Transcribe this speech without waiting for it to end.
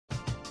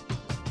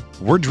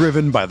We're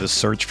driven by the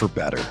search for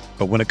better.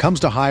 But when it comes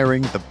to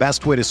hiring, the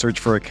best way to search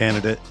for a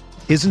candidate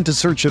isn't to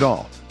search at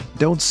all.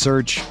 Don't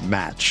search,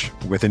 match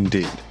with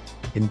Indeed.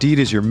 Indeed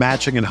is your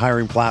matching and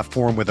hiring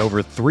platform with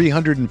over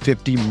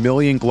 350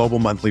 million global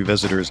monthly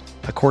visitors,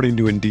 according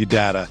to Indeed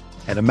data,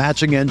 and a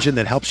matching engine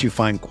that helps you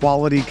find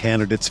quality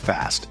candidates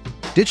fast.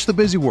 Ditch the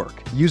busy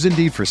work. Use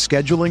Indeed for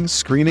scheduling,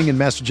 screening, and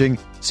messaging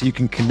so you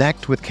can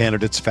connect with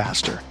candidates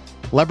faster.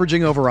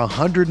 Leveraging over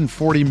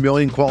 140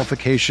 million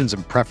qualifications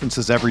and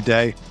preferences every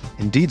day,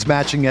 Indeed's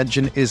matching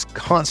engine is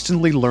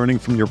constantly learning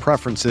from your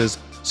preferences,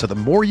 so the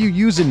more you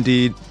use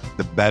Indeed,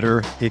 the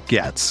better it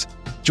gets.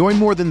 Join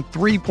more than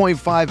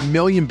 3.5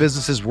 million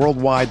businesses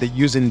worldwide that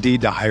use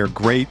Indeed to hire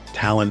great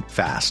talent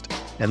fast.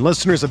 And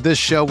listeners of this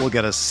show will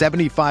get a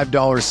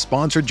 $75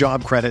 sponsored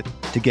job credit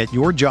to get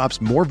your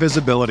jobs more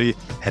visibility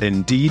at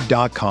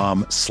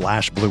Indeed.com/Blue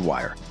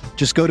Wire.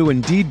 Just go to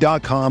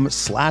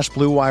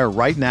Indeed.com/Blue Wire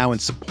right now and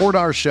support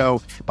our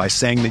show by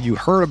saying that you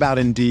heard about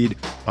Indeed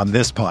on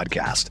this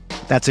podcast.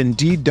 That's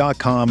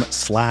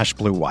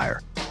Indeed.com/Blue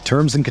Wire.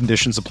 Terms and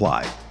conditions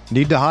apply.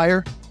 Need to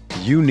hire?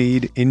 You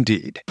need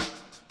Indeed.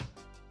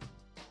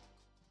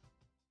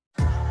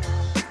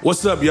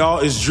 What's up, y'all?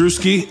 It's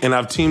Drewski, and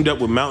I've teamed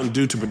up with Mountain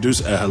Dew to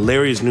produce a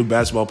hilarious new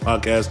basketball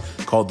podcast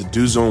called The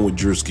Dew Zone with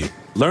Drewski.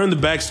 Learn the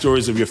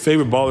backstories of your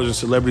favorite ballers and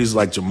celebrities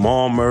like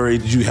Jamal Murray.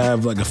 Did you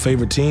have like a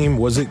favorite team?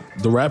 Was it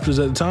the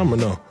Raptors at the time or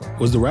no?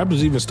 Was the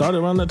Raptors even started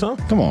around that time?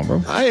 Come on,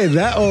 bro. I ain't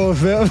that old,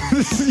 fam.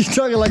 You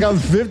talking like I'm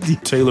 50.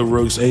 Taylor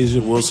Rooks, Asia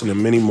Wilson,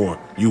 and many more.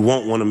 You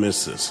won't want to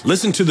miss this.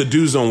 Listen to The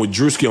Dew Zone with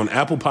Drewski on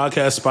Apple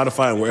Podcasts,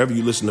 Spotify, and wherever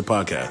you listen to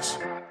podcasts.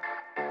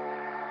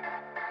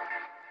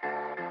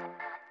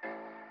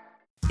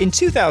 In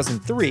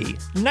 2003,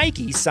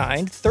 Nike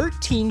signed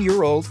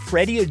 13-year-old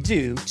Freddie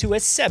Adu to a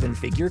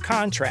 7-figure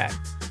contract.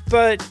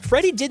 But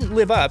Freddie didn't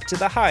live up to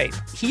the hype.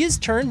 He has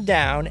turned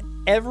down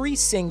every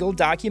single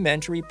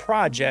documentary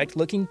project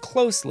looking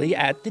closely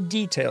at the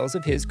details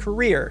of his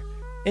career.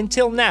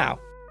 Until now.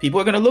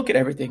 People are going to look at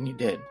everything you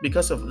did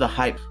because of the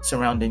hype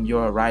surrounding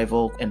your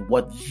arrival and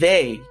what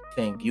they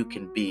think you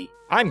can be.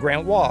 I'm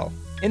Grant Wall,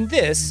 and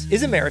this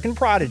is American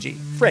Prodigy,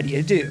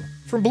 Freddie Adu,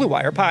 from Blue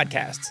Wire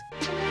Podcasts.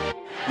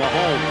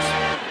 Mahomes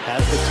has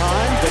the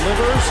time,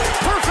 delivers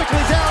perfectly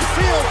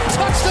downfield,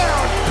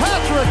 touchdown,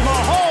 Patrick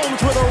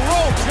Mahomes with a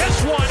rope. This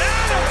one,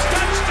 Adams,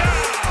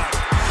 touchdown.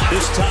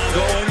 This time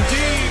going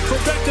deep for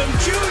Beckham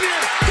Jr.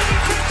 Did he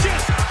catch it?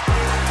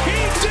 He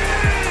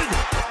did!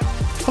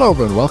 Hello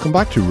everyone, welcome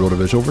back to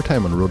RotoViz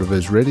Overtime on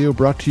RotoViz Radio,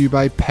 brought to you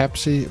by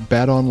Pepsi,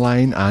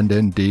 BetOnline, and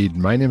Indeed.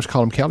 My name is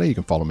Colm Kelly. You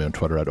can follow me on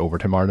Twitter at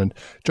Overtime Ireland.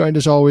 Joined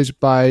as always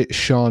by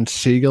Sean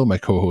Siegel, my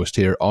co-host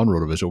here on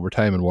RotoViz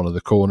Overtime and one of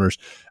the co-owners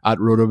at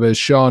RotoViz.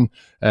 Sean,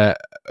 a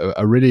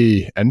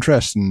really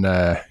interesting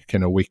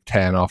kind of week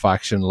 10 off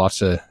action.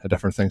 Lots of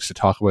different things to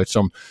talk about.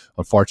 Some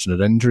unfortunate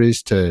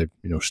injuries to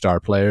star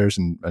players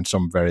and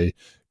some very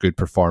good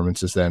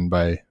performances then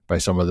by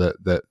some of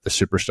the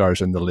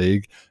superstars in the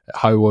league.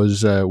 How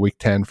was week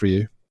 10 for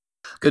you?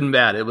 Good and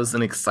bad. It was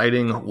an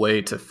exciting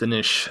way to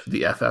finish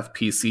the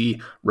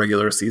FFPC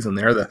regular season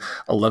there, the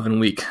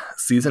 11-week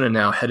season, and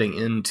now heading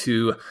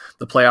into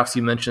the playoffs.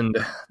 You mentioned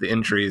the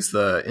injuries,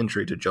 the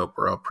injury to Joe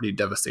Burrow, pretty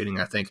devastating,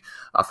 I think,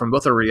 from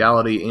both a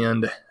reality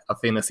and a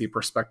fantasy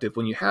perspective.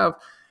 When you have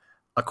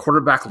a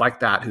quarterback like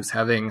that who's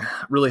having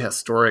really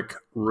historic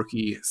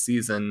rookie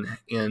season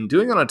and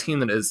doing it on a team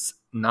that is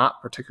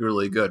not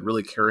particularly good,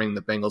 really carrying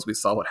the Bengals. We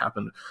saw what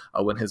happened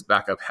when his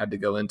backup had to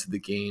go into the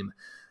game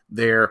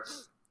there.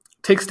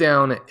 Takes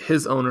down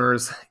his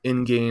owners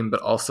in game,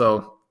 but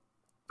also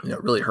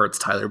really hurts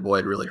Tyler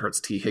Boyd, really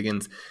hurts T.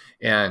 Higgins.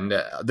 And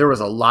there was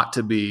a lot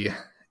to be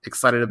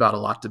excited about, a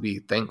lot to be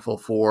thankful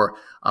for,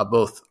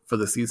 both for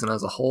the season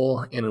as a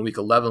whole and in week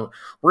 11.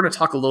 We're going to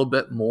talk a little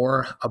bit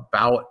more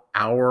about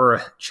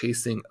our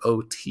chasing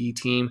OT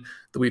team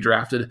that we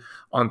drafted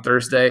on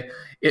Thursday.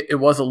 It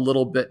was a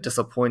little bit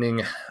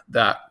disappointing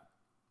that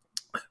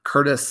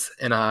Curtis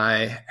and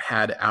I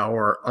had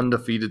our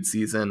undefeated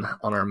season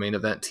on our main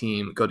event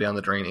team go down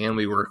the drain, and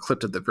we were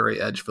clipped at the very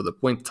edge for the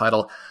point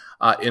title,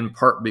 in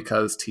part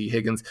because T.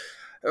 Higgins,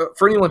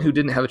 for anyone who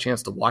didn't have a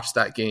chance to watch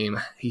that game,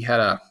 he had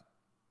a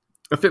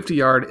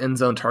 50-yard end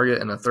zone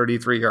target and a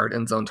 33-yard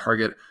end zone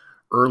target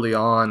early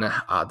on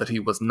that he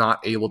was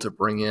not able to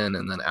bring in,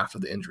 and then after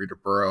the injury to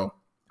Burrow,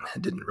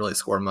 didn't really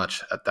score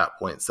much at that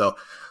point. So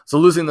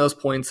losing those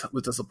points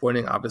was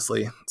disappointing.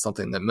 Obviously,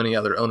 something that many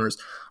other owners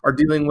are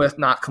dealing with.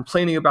 Not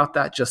complaining about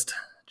that, just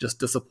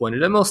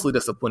disappointed, and mostly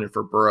disappointed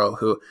for Burrow,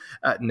 who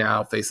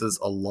now faces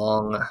a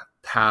long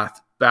path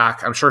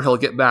back. I'm sure he'll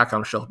get back.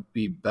 I'm sure he'll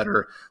be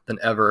better than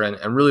ever,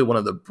 and really one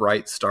of the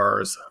bright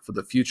stars for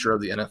the future of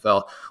the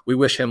NFL. We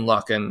wish him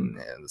luck, and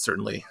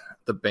certainly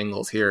the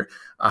Bengals here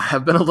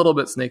have been a little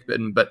bit snake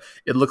bitten, but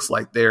it looks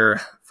like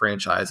their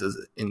franchise is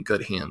in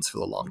good hands for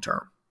the long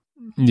term.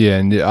 Yeah,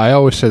 and I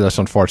always say this,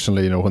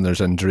 unfortunately, when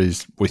there's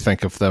injuries, we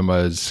think of them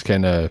as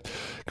kind of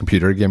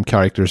computer game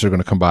characters. They're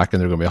going to come back and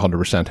they're going to be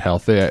 100%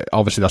 healthy.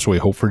 Obviously, that's what we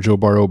hope for Joe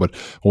Burrow, but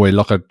when we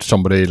look at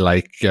somebody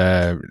like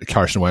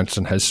Carson Wentz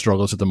and his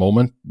struggles at the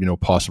moment,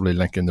 possibly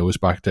linking those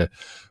back to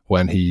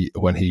when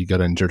he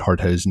got injured,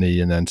 hurt his knee,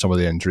 and then some of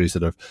the injuries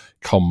that have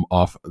come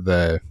off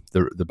the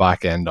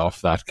back end of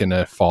that kind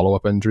of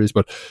follow-up injuries.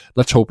 But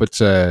let's hope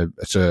it's a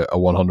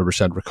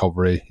 100%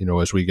 recovery,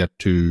 as we get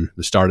to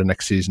the start of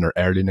next season or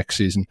early next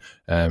season,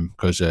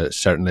 because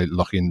certainly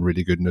looking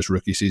really good in his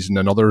rookie season.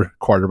 Another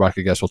quarterback,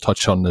 I guess, we'll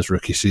touch on his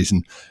rookie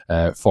season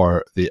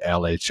for the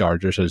LA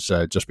Chargers has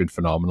just been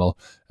phenomenal.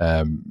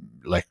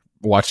 Like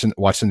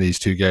watching these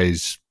two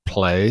guys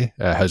play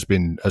has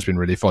been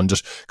really fun.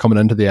 Just coming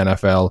into the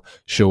NFL,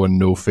 showing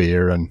no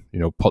fear, and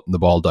putting the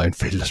ball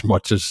downfield as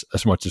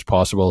much as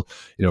possible.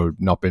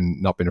 Not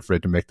being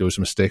afraid to make those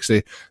mistakes.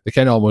 They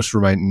kind of almost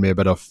reminded me a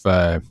bit of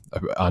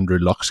Andrew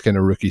Luck's kind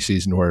of rookie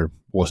season, where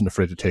wasn't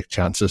afraid to take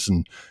chances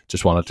and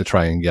just wanted to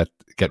try and get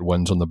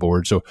wins on the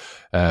board. So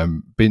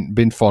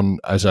been fun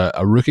as a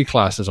rookie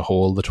class as a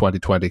whole. The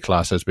 2020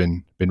 class has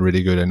been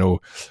really good. I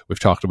know we've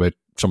talked about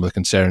some of the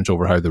concerns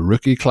over how the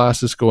rookie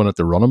class is going at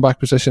the running back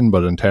position,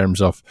 but in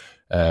terms of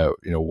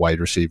wide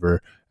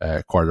receiver,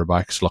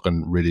 quarterbacks,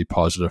 looking really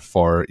positive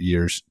for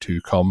years to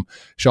come.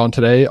 Sean,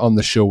 today on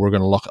the show we're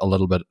going to look a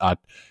little bit at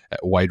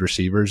wide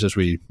receivers, as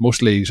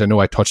most leagues, I know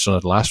I touched on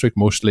it last week,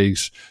 most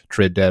leagues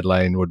trade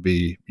deadline would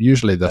be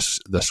usually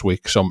this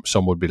week, some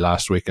would be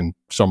last week, and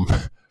some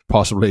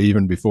possibly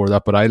even before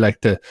that, but I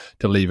like to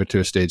leave it to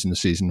a stage in the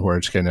season where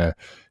it's kind of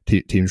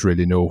teams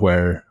really know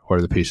where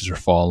the pieces are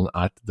falling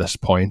at this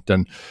point,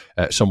 and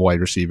some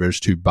wide receivers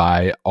to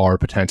buy or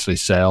potentially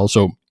sell.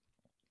 So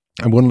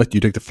I'm going to let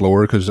you take the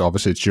floor, because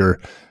obviously it's your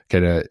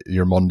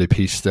Monday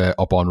piece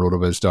up on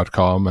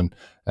rotoviz.com, and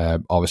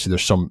obviously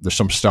there's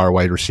some star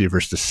wide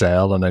receivers to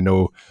sell, and I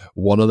know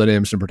one of the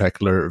names in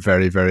particular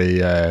very,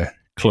 very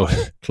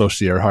close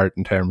to your heart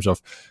in terms of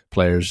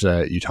players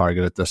you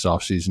targeted this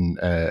offseason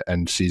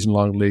and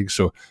season-long leagues.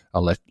 So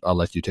I'll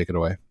let you take it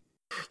away.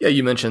 Yeah,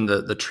 you mentioned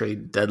the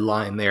trade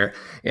deadline there,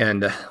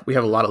 and we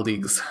have a lot of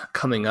leagues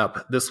coming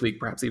up this week,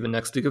 perhaps even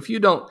next week. If you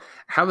don't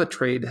have a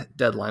trade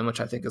deadline,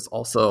 which I think is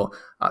also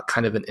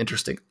kind of an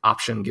interesting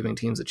option, giving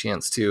teams a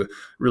chance to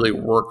really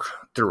work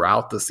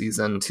throughout the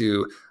season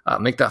to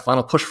make that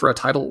final push for a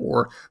title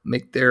or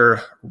make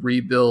their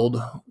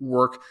rebuild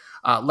work.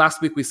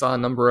 Last week, we saw a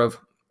number of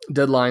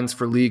deadlines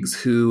for leagues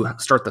who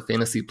start the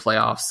fantasy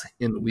playoffs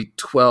in week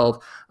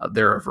 12.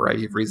 There are a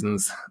variety of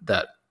reasons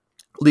that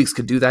leagues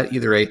could do that,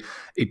 either a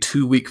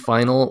 2-week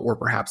final, or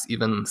perhaps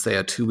even say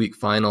a 2-week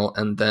final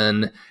and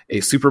then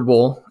a Super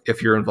Bowl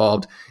if you're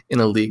involved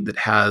in a league that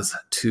has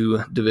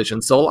 2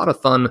 divisions. So a lot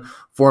of fun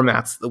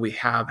formats that we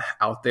have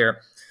out there.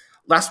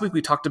 Last week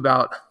we talked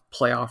about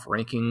playoff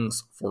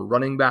rankings for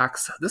running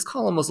backs. This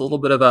column was a little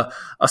bit of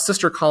a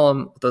sister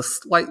column with a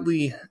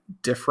slightly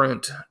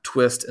different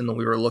twist in that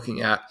we were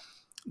looking at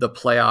the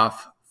playoff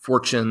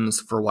fortunes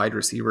for wide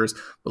receivers,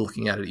 but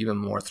looking at it even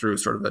more through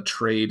sort of a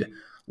trade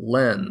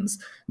lens.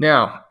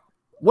 Now,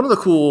 one of the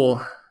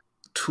cool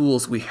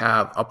tools we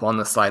have up on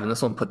the site, and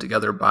this one put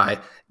together by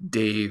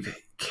Dave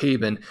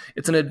Caban,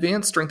 it's an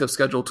advanced strength of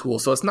schedule tool.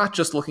 So it's not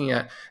just looking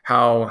at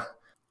how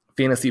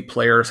fantasy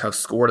players have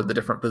scored at the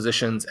different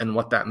positions and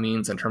what that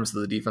means in terms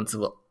of the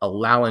defensive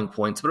allowing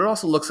points, but it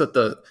also looks at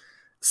the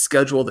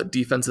schedule that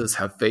defenses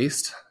have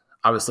faced.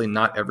 Obviously,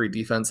 not every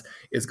defense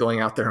is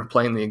going out there and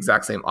playing the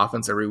exact same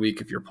offense every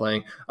week. If you're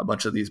playing a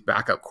bunch of these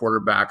backup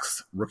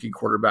quarterbacks, rookie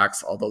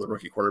quarterbacks, although the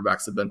rookie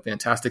quarterbacks have been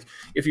fantastic,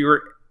 if you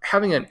were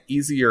having an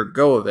easier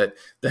go of it,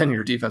 then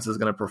your defense is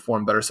going to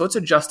perform better. So it's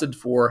adjusted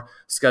for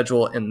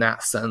schedule in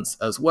that sense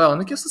as well.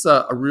 And it gives us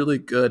a really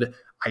good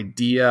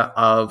idea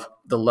of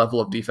the level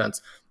of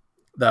defense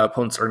the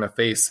opponents are going to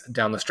face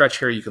down the stretch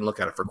here. You can look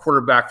at it for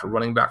quarterback, for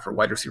running back, for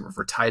wide receiver,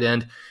 for tight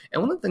end.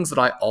 And one of the things that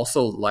I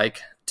also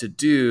like to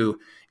do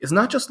is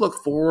not just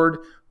look forward,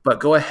 but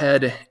go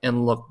ahead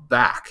and look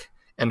back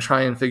and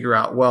try and figure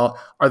out, well,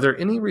 are there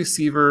any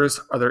receivers,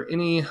 are there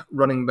any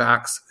running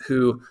backs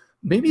who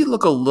maybe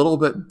look a little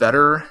bit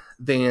better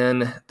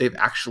than they've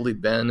actually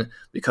been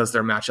because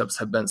their matchups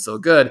have been so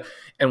good?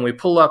 And we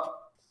pull up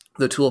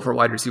the tool for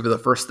wide receiver. The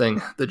first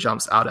thing that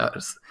jumps out at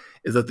us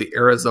is that the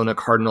Arizona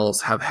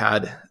Cardinals have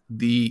had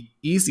the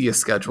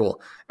easiest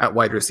schedule at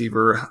wide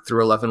receiver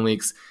through 11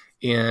 weeks.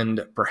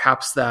 And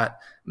perhaps that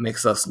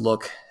makes us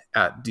look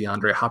at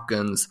DeAndre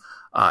Hopkins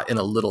in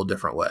a little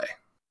different way.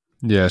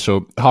 Yeah,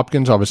 so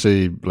Hopkins,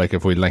 obviously, like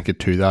if we link it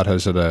to that,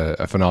 has had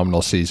a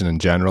phenomenal season in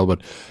general.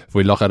 But if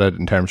we look at it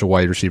in terms of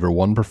wide receiver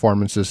one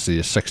performances, he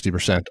is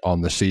 60%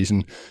 on the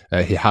season.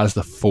 He has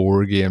the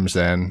 4 games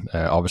then.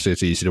 Obviously,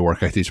 it's easy to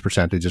work out these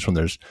percentages when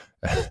there's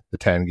the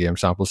 10-game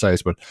sample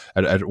size, but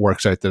it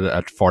works out that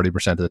at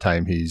 40% of the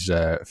time he's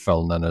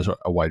filling in as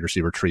a wide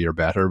receiver 3 or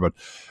better. But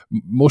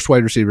most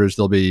wide receivers,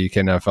 there'll be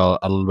kind of a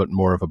little bit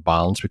more of a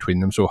balance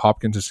between them. So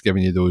Hopkins is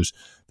giving you those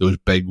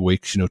big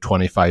weeks,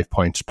 25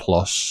 points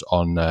plus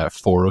on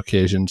 4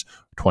 occasions,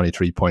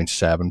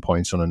 23.7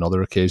 points on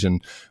another occasion.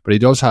 But he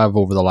does have,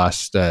 over the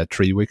last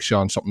 3 weeks,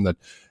 Sean, something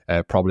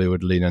that probably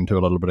would lean into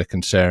a little bit of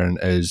concern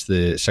is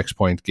the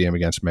 6-point game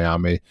against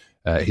Miami.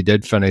 He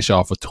did finish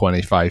off with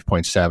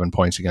 25.7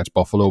 points against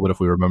Buffalo, but if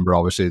we remember,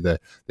 obviously the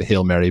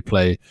Hail Mary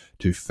play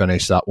to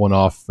finish that one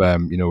off,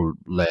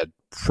 led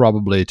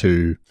probably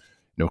to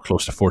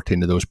close to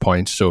 14 of those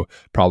points, so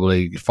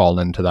probably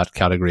falling into that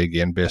category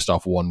again based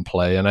off one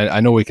play. And I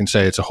know we can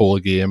say it's a whole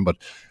game, but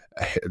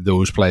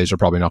those plays are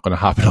probably not going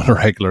to happen on a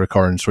regular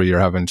occurrence where you're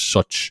having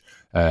such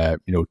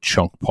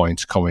chunk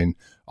points coming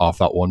off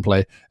that one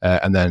play.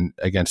 And then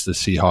against the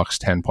Seahawks,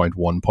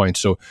 10.1 points.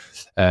 So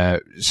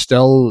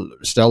still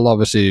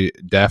obviously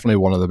definitely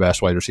one of the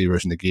best wide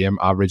receivers in the game,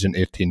 averaging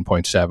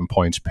 18.7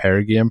 points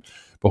per game.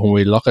 But when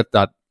we look at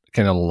that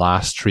kind of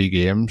last 3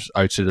 games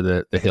outside of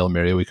the Hail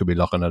Mary, we could be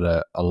looking at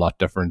a lot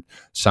different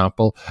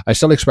sample. I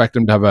still expect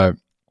him to have a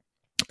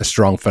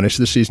strong finish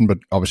this season, but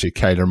obviously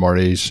Kyler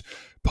Murray's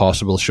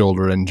possible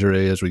shoulder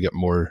injury, as we get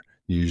more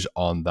news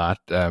on that,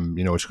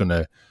 it's going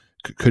to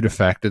could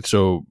affect it.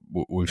 So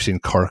we've seen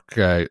Kirk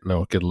get a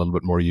little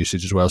bit more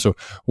usage as well. So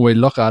when we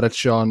look at it,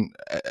 Sean,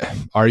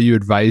 are you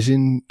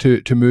advising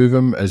to move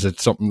him? Is it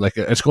something like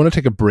it's going to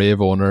take a brave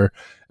owner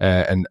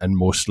in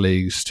most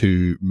leagues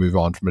to move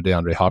on from a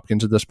DeAndre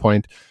Hopkins at this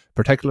point,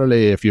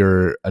 particularly if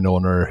you're an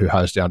owner who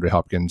has DeAndre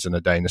Hopkins in a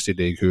dynasty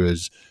league who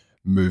is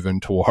moving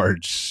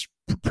towards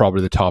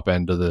probably the top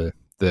end of the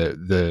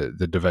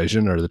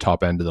division or the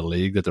top end of the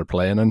league that they're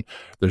playing in.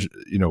 There's,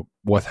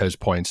 with his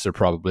points, they're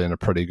probably in a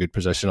pretty good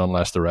position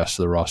unless the rest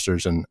of the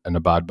roster's in a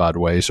bad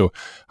way. So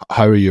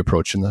how are you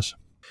approaching this?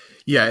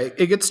 Yeah,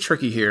 it gets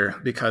tricky here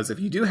because if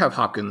you do have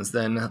Hopkins,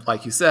 then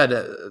like you said,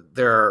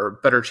 there are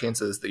better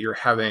chances that you're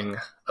having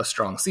a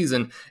strong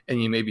season,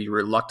 and you may be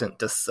reluctant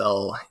to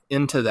sell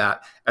into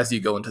that as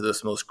you go into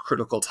this most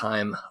critical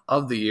time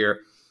of the year.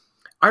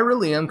 I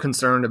really am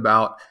concerned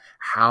about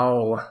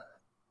how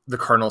the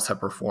Cardinals have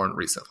performed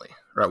recently,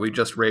 right? We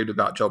just raved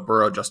about Joe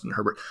Burrow, Justin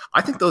Herbert.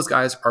 I think those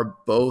guys are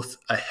both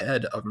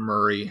ahead of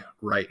Murray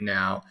right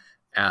now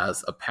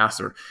as a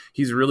passer.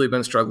 He's really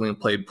been struggling and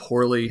played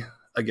poorly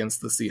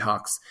against the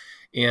Seahawks.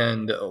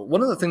 And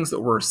one of the things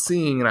that we're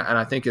seeing, and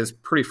I think is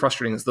pretty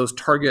frustrating, is those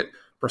target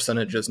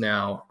percentages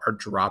now are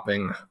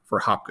dropping for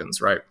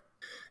Hopkins, right?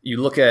 You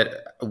look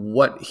at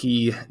what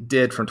he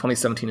did from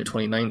 2017 to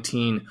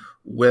 2019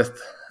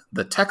 with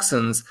the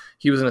Texans,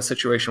 he was in a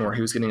situation where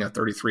he was getting a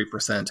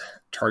 33%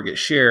 target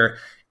share.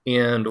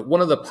 And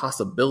one of the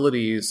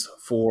possibilities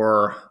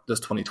for this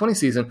 2020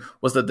 season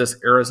was that this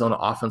Arizona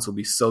offense would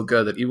be so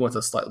good that even with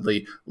a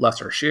slightly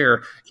lesser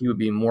share, he would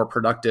be more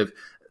productive.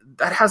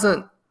 That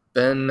hasn't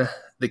been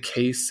the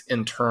case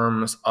in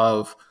terms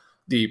of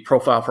the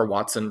profile for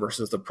Watson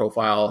versus the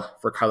profile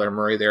for Kyler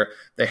Murray there.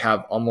 They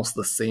have almost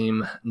the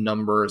same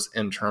numbers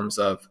in terms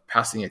of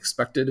passing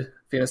expected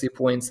fantasy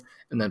points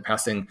and then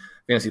passing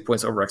fantasy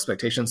points over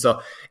expectations.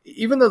 So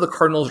even though the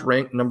Cardinals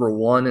rank number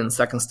 1 in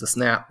seconds to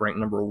snap, rank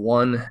number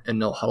 1 in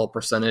no huddle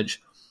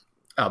percentage,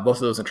 both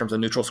of those in terms of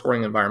neutral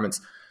scoring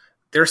environments,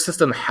 their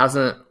system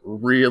hasn't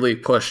really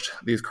pushed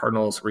these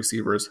Cardinals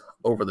receivers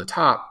over the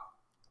top.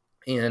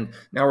 And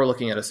now we're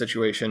looking at a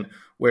situation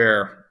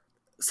where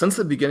since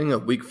the beginning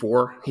of week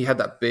 4, he had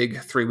that big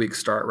 3-week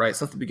start, right?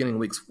 Since the beginning of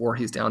week 4,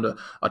 he's down to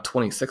a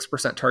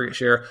 26% target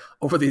share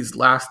over these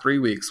last 3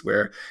 weeks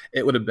where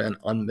it would have been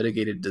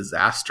unmitigated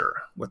disaster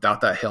without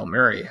that Hail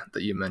Mary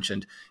that you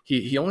mentioned.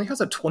 He only has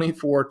a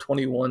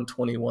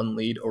 24-21-21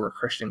 lead over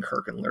Christian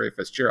Kirk and Larry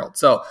Fitzgerald.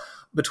 So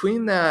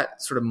between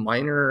that sort of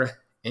minor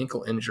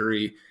ankle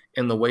injury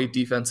and the way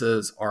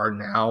defenses are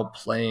now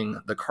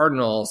playing the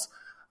Cardinals,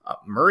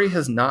 Murray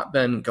has not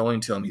been going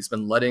to him. He's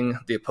been letting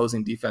the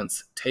opposing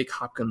defense take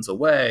Hopkins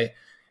away,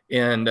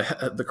 and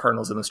the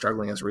Cardinals have been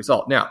struggling as a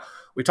result. Now,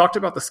 we talked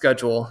about the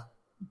schedule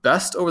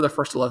best over the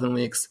first 11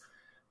 weeks.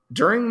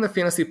 During the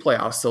fantasy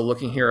playoffs, so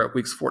looking here at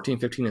weeks 14,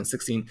 15, and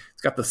 16,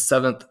 it's got the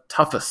 7th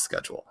toughest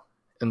schedule.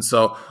 And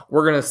so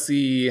we're going to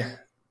see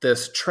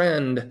this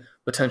trend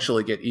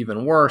potentially get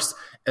even worse,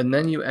 and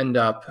then you end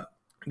up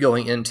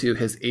going into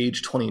his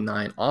age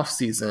 29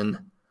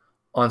 offseason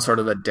on sort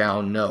of a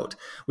down note.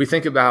 We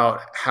think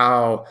about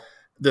how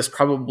this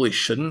probably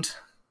shouldn't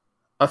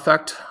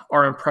affect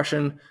our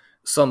impression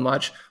so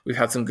much. We've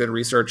had some good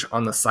research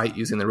on the site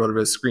using the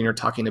RotoViz screener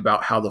talking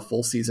about how the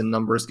full season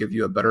numbers give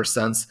you a better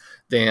sense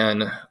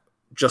than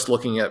just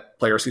looking at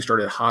players who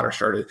started hot or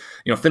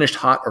finished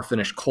hot or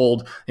finished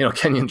cold.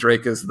 Kenyon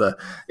Drake is the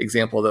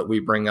example that we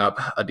bring up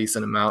a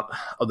decent amount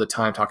of the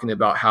time, talking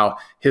about how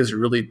his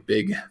really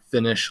big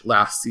finish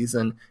last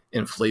season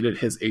inflated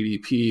his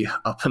ADP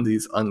up in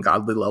these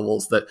ungodly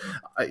levels that,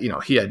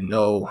 he had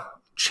no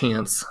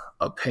chance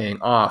of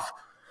paying off.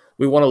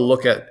 We want to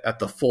look at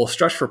the full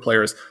stretch for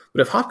players,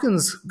 but if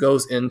Hopkins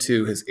goes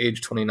into his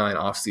age 29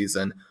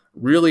 offseason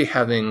really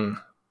having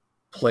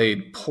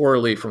played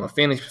poorly from a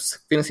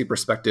fantasy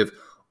perspective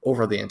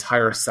over the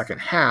entire second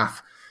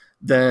half,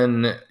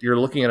 then you're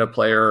looking at a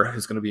player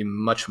who's going to be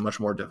much, much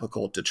more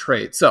difficult to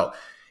trade. So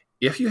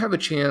if you have a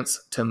chance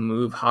to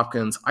move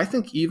Hopkins, I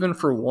think even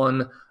for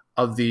one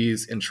of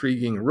these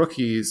intriguing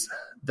rookies,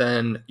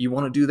 then you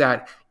want to do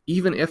that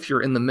even if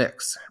you're in the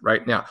mix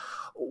right now.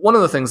 One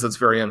of the things that's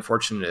very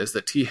unfortunate is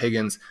that T.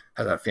 Higgins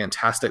had a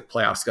fantastic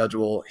playoff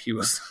schedule. He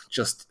was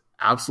just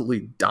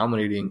absolutely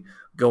dominating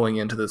going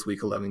into this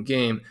Week 11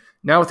 game.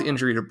 Now with the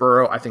injury to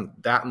Burrow, I think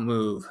that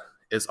move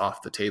is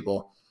off the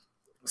table.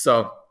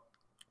 So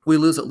we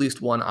lose at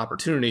least one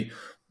opportunity,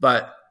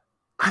 but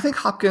I think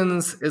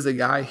Hopkins is a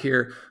guy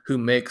here who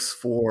makes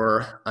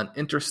for an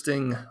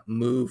interesting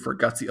move for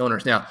gutsy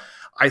owners. Now,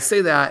 I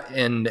say that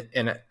and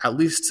at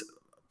least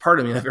part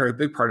of me, a very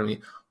big part of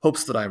me,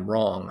 hopes that I'm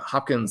wrong.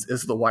 Hopkins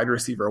is the wide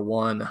receiver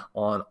 1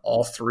 on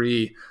all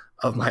 3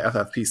 of my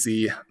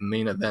FFPC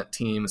main event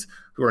teams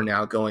who are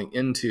now going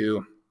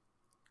into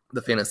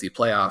the fantasy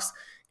playoffs.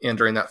 And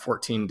during that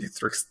 14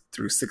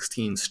 through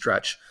 16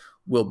 stretch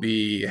will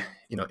be,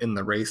 in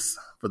the race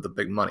for the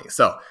big money.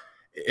 So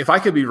if I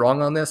could be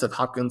wrong on this, if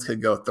Hopkins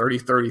could go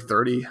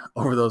 30-30-30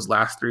 over those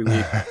last 3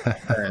 weeks,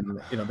 then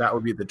that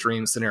would be the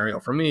dream scenario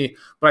for me.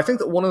 But I think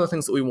that one of the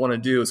things that we want to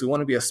do is we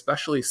want to be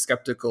especially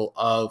skeptical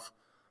of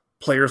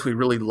players we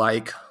really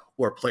like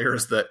or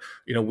players that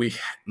we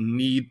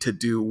need to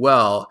do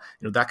well.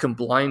 That can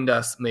blind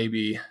us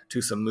maybe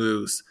to some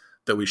moves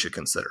that we should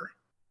consider.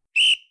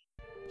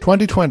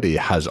 2020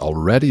 has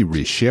already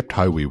reshaped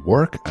how we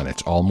work, and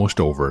it's almost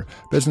over.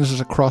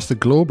 Businesses across the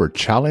globe are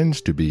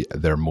challenged to be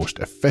their most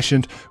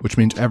efficient, which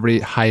means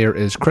every hire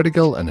is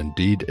critical, and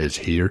Indeed is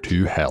here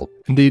to help.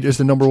 Indeed is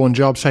the #1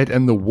 job site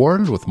in the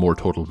world with more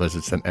total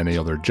visits than any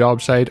other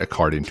job site,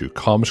 according to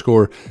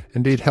ComScore.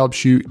 Indeed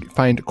helps you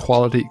find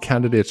quality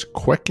candidates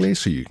quickly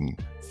so you can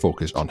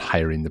focus on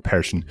hiring the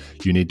person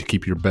you need to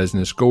keep your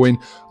business going.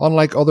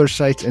 Unlike other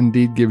sites,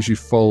 Indeed gives you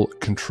full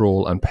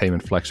control and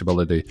payment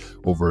flexibility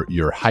over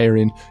your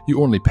hiring.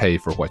 You only pay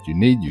for what you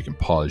need. You can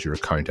pause your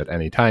account at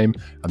any time,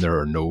 and there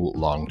are no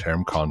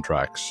long-term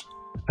contracts.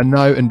 And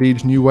now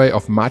Indeed's new way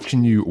of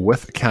matching you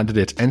with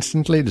candidates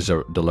instantly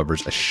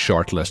delivers a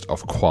short list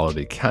of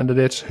quality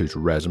candidates whose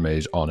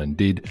resumes on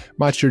Indeed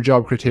match your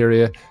job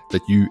criteria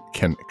that you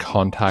can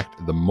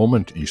contact the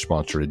moment you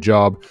sponsor a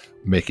job,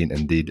 making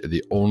Indeed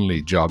the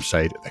only job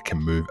site that can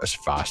move as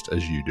fast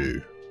as you do.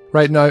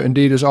 Right now,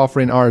 Indeed is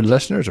offering our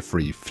listeners a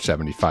free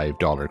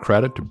 $75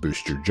 credit to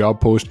boost your job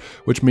post,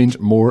 which means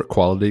more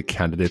quality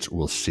candidates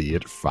will see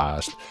it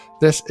fast.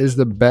 This is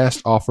the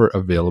best offer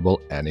available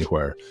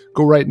anywhere.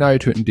 Go right now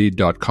to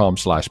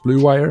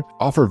Indeed.com/BlueWire.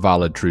 Offer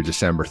valid through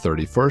December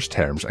 31st.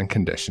 Terms and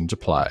conditions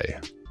apply.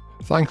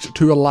 Thanks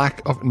to a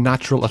lack of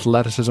natural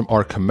athleticism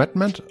or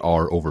commitment,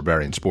 or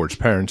overbearing sports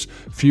parents,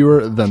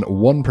 fewer than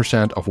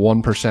 1% of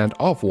 1%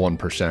 of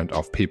 1%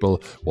 of people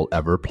will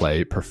ever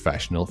play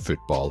professional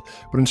football.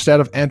 But instead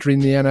of entering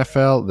the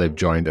NFL, they've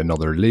joined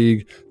another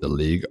league, the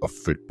League of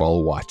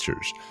Football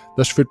Watchers.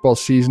 This football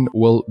season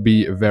will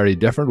be very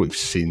different. We've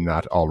seen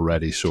that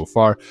already so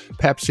far.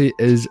 Pepsi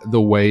is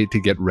the way to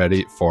get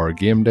ready for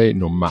game day,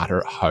 no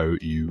matter how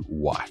you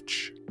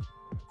watch.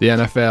 The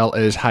NFL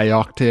is high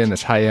octane,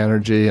 it's high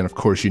energy, and of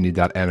course you need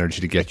that energy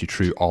to get you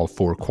through all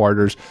 4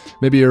 quarters.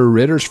 Maybe you're a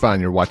Raiders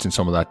fan, you're watching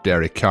some of that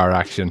Derek Carr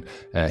action.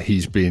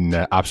 He's been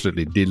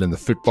absolutely dealing the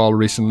football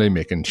recently,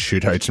 making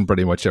shootouts in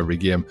pretty much every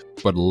game,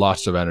 but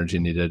lots of energy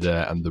needed,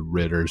 and the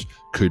Raiders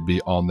could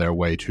be on their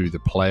way to the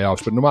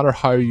playoffs. But no matter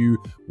how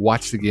you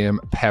watch the game,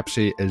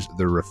 Pepsi is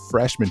the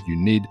refreshment you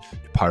need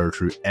to power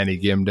through any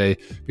game day,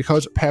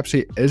 because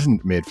Pepsi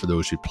isn't made for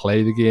those who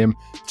play the game,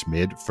 it's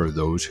made for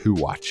those who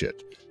watch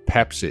it.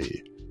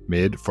 Pepsi,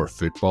 made for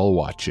football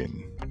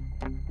watching.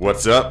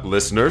 What's up,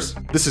 listeners?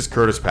 This is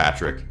Curtis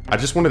Patrick. I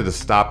just wanted to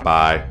stop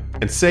by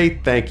and say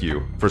thank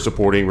you for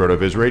supporting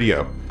RotoViz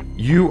Radio.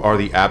 You are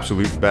the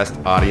absolute best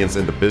audience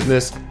in the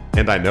business,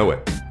 and I know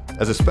it.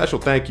 As a special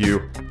thank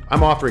you,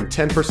 I'm offering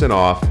 10%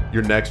 off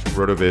your next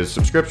RotoViz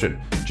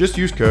subscription. Just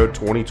use code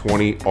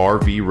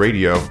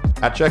 2020RVRadio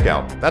at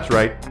checkout. That's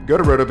right. Go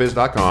to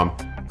rotoviz.com,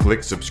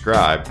 click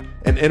subscribe,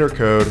 and enter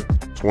code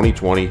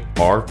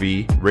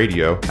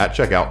 2020RVRadio at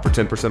checkout for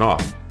 10%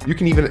 off. You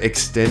can even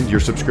extend your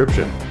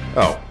subscription.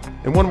 Oh,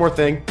 and one more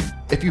thing.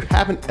 If you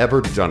haven't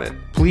ever done it,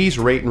 please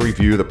rate and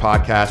review the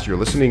podcast you're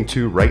listening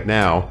to right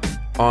now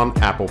on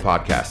Apple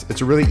Podcasts.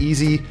 It's really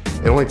easy.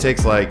 It only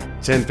takes like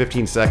 10,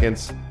 15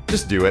 seconds.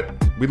 Just do it.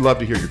 We'd love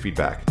to hear your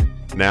feedback.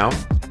 Now,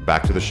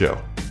 back to the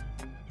show.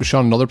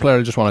 Sean, another player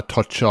I just want to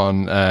touch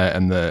on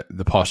in the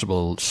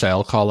possible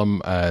sell column,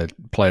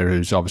 player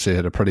who's obviously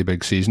had a pretty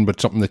big season,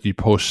 but something that you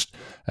post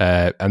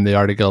in the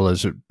article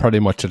is pretty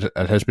much, it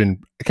has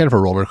been kind of a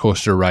roller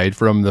coaster ride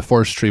for him. The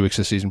first 3 weeks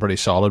of the season pretty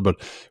solid, but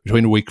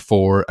between week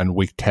 4 and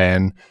week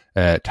 10,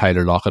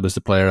 Tyler Lockett is the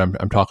player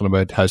I'm talking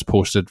about, has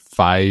posted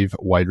 5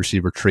 wide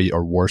receiver 3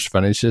 or worse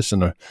finishes,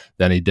 and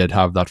then he did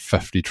have that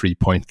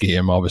 53-point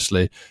game,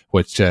 obviously,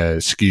 which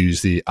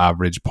skews the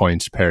average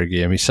points per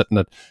game. He's sitting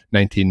at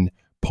 19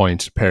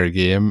 points per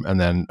game, and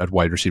then at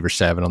wide receiver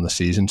 7 on the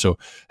season. So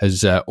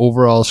his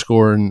overall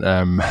scoring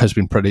has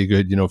been pretty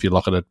good, if you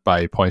look at it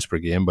by points per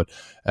game, but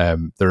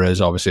there is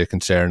obviously a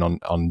concern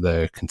on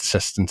the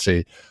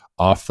consistency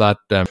off that.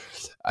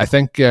 I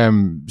think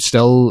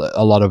still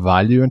a lot of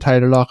value in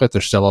Tyler Lockett.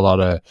 There's still a lot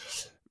of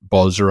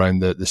buzz around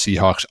the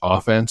Seahawks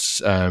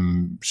offense.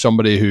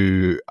 Somebody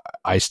who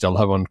I still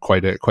have on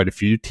quite a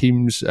few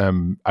teams.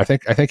 I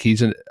think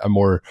he's a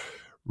more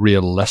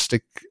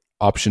realistic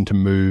option to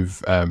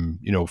move,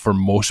 for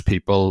most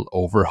people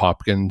over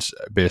Hopkins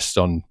based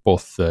on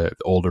both the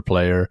older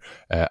player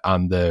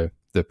and the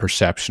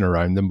perception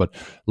around them. But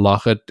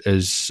Lockett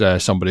is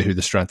somebody who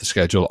the strength of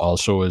schedule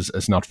also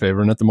is not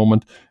favouring at the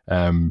moment,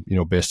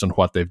 based on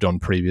what they've done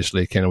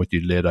previously, kind of what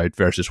you laid out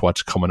versus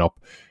what's coming up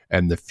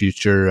in the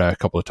future. A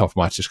couple of tough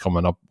matches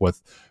coming up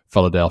with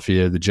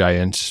Philadelphia, the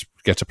Giants,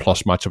 gets a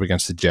plus matchup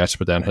against the Jets,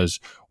 but then has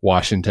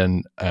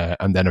Washington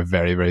and then a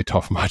very, very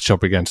tough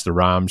matchup against the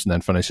Rams, and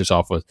then finishes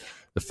off with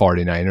the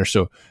 49ers.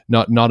 So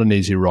not an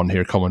easy run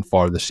here coming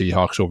for the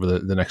Seahawks over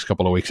the next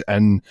couple of weeks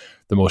in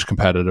the most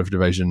competitive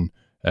division,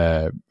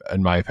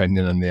 in my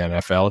opinion, in the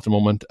NFL at the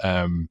moment.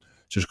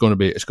 So it's going to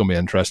be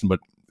interesting. But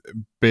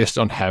based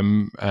on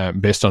him,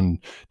 based on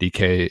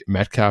DK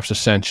Metcalf's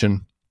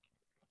ascension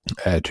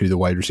to the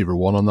wide receiver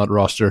one on that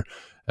roster,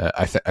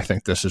 I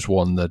think this is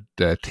one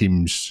that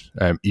teams,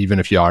 even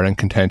if you are in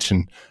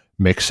contention,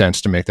 makes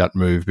sense to make that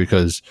move,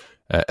 because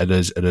it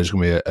is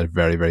going to be a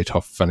very, very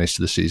tough finish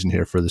to the season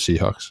here for the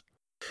Seahawks.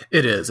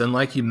 It is, and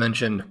like you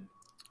mentioned,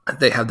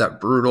 they had that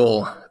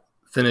brutal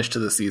finish to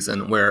the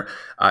season where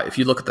if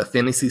you look at the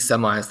fantasy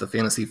semis, the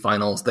fantasy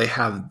finals, they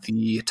have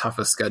the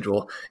toughest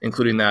schedule,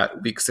 including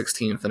that week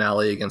 16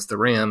 finale against the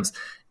Rams.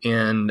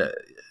 And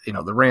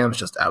the Rams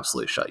just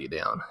absolutely shut you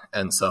down.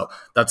 And so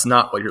that's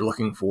not what you're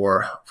looking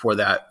for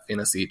that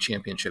fantasy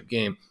championship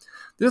game.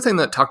 The other thing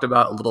that talked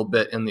about a little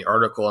bit in the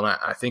article, and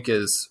I think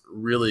is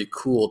really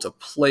cool to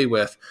play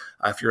with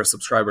if you're a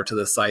subscriber to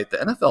the site, the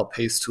NFL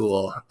Pace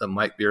tool that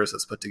Mike Beers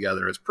has put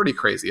together is pretty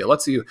crazy. It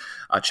lets you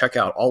check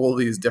out all of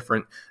these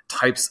different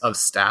types of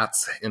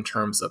stats in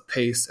terms of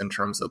pace, in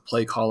terms of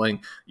play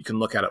calling. You can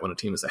look at it when a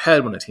team is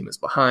ahead, when a team is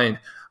behind,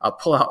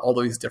 pull out all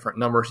of these different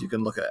numbers. You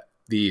can look at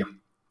the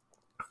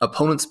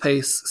opponent's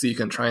pace, so you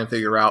can try and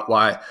figure out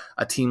why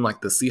a team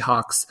like the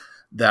Seahawks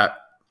that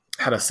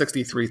had a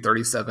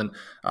 63-37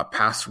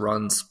 pass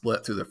run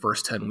split through the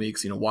first 10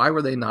 weeks. Why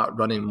were they not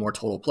running more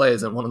total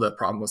plays? And one of the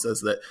problems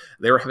is that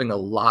they were having a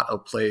lot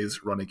of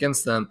plays run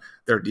against them.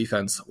 Their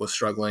defense was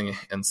struggling,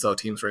 and so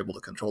teams were able to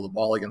control the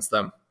ball against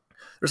them.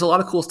 There's a lot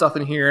of cool stuff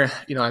in here.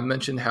 I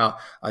mentioned how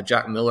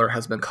Jack Miller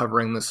has been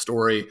covering this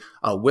story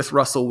with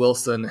Russell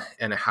Wilson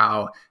and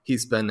how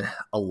he's been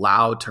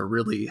allowed to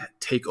really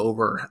take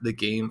over the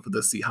game for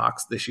the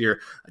Seahawks this year.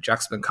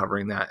 Jack's been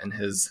covering that in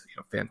his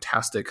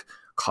fantastic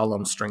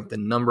column Strength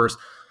in Numbers.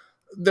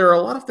 There are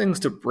a lot of things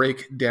to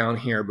break down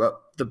here,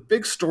 but the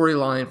big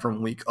storyline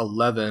from week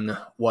 11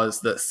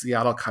 was that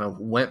Seattle kind of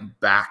went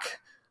back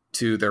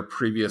to their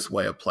previous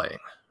way of playing,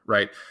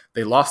 right?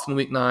 They lost in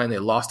week 9, they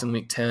lost in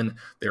week 10.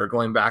 They were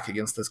going back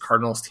against this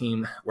Cardinals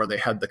team where they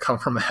had the come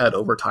from ahead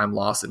overtime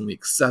loss in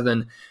week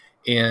 7.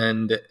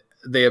 And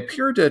they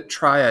appeared to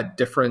try a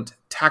different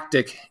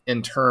tactic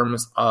in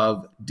terms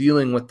of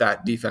dealing with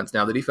that defense.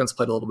 Now, the defense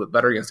played a little bit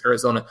better against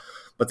Arizona,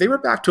 but they were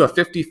back to a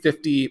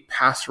 50-50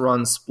 pass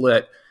run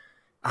split.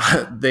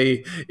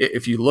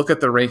 If you look at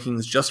the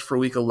rankings just for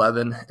week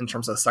 11 in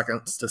terms of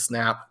seconds to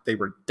snap, they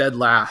were dead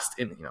last.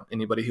 And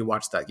anybody who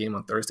watched that game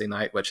on Thursday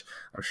night, which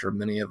I'm sure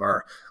many of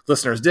our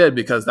listeners did,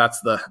 because that's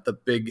the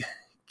big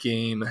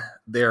game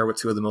there with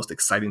two of the most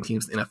exciting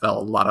teams in the NFL, a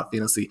lot of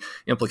fantasy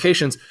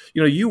implications.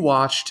 You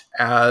watched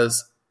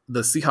as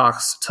the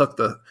Seahawks took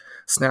the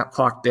snap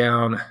clock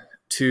down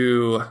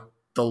to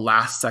the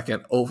last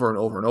second over and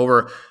over and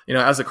over.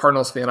 As a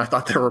Cardinals fan, I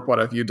thought there were quite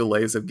a few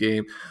delays of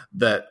game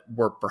that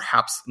were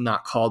perhaps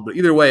not called, but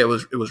either way, it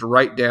was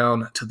right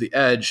down to the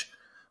edge.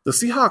 The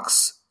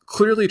Seahawks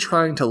clearly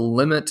trying to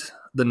limit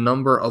the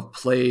number of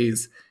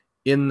plays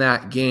in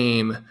that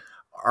game.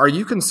 Are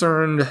you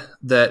concerned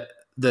that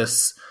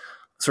this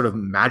sort of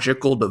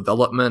magical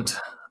development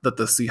that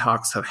the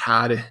Seahawks have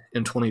had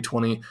in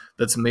 2020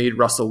 that's made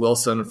Russell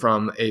Wilson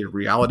from a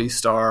reality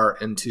star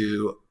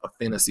into a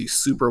fantasy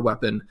super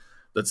weapon,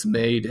 that's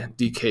made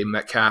DK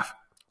Metcalf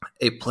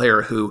a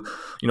player who,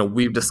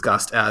 we've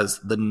discussed as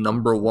the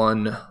number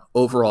one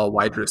overall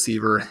wide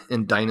receiver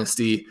in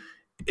Dynasty?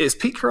 Is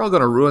Pete Carroll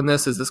going to ruin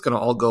this? Is this going to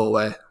all go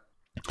away?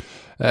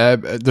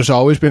 There's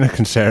always been a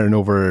concern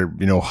over,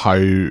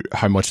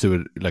 how much they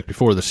would, like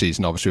before the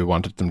season, obviously we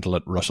wanted them to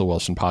let Russell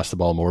Wilson pass the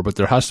ball more, but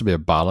there has to be a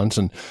balance.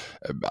 And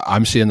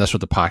I'm seeing this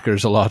with the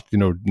Packers a lot,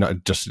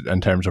 not just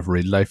in terms of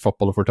real life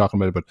football if we're talking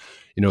about it, but,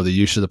 the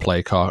use of the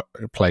play clock,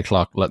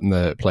 letting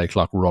the play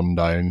clock run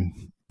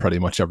down pretty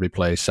much every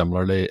play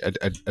similarly.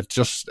 It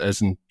just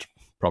isn't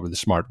probably the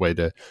smart way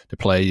to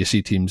play. You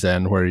see teams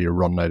then where you're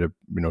running out of,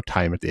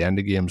 time at the end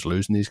of games,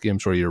 losing these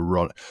games where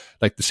you're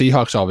like the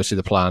Seahawks, obviously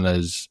the plan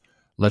is,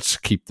 let's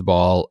keep the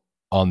ball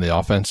on the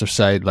offensive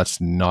side.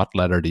 Let's not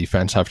let our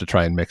defense have to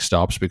try and make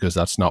stops, because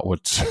that's not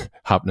what's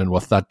happening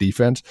with that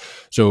defense.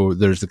 So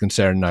there's the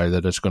concern now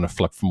that it's going to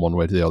flip from one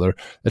way to the other.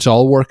 It's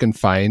all working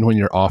fine when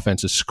your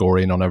offense is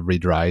scoring on every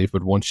drive,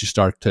 but once you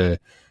start to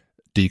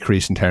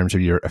decrease in terms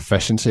of your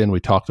efficiency. And we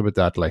talked about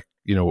that, like,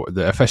 you know,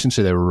 the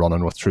efficiency they were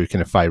running with through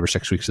kind of 5 or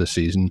 6 weeks of the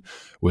season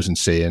was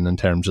insane in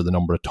terms of the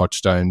number of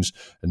touchdowns,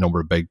 the number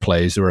of big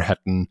plays they were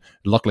hitting.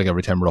 It looked like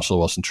every time Russell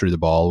Wilson threw the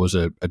ball was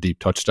a deep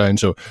touchdown.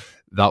 So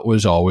that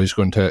was always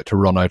going to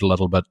run out a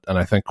little bit. And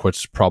I think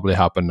what's probably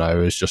happened now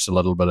is just a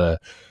little bit of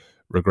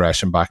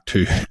regression back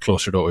to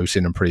closer to what we've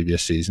seen in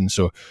previous seasons.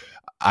 So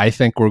I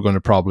think we're going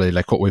to probably,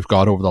 like what we've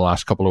got over the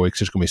last couple of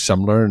weeks is going to be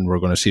similar, and we're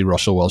going to see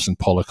Russell Wilson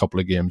pull a couple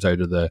of games out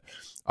of the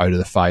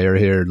fire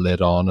here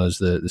late on as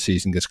the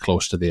season gets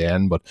close to the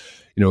end. But,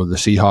 you know, the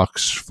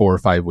Seahawks 4 or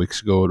 5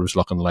 weeks ago, it was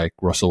looking like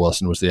Russell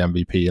Wilson was the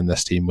MVP and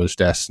this team was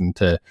destined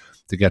to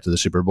get to the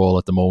Super Bowl.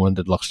 At the moment,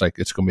 it looks like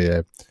it's going to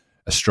be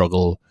a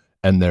struggle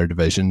in their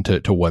division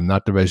to win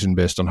that division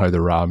based on how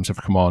the Rams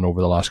have come on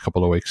over the last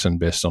couple of weeks and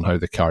based on how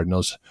the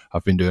Cardinals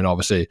have been doing.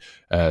 Obviously,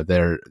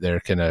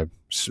 they're kind of,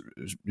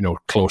 you know,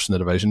 close in the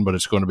division, but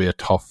it's going to be a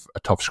tough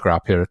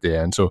scrap here at the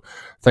end. So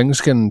things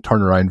can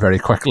turn around very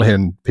quickly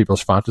in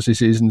people's fantasy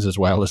seasons as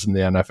well as in the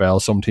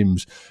NFL. Some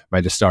teams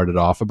might have started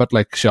off a bit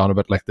like Sean, a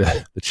bit like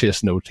the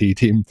Chase No T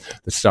team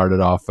that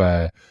started off,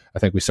 I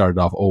think we started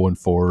off 0-4,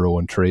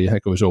 0-3. I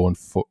think it was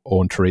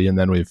 0-3, and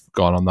then we've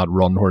gone on that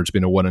run where it's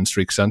been a winning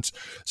streak since.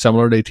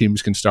 Similarly,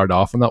 teams can start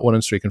off on that winning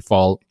streak and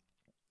fall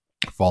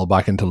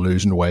back into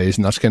losing ways,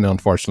 and that's kind of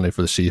unfortunately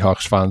for the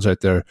Seahawks fans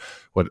out there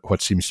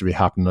what seems to be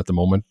happening at the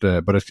moment.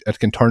 But it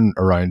can turn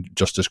around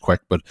just as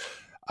quick. But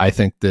I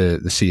think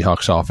the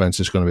Seahawks offense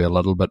is going to be a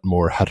little bit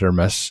more hit or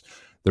miss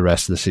the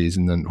rest of the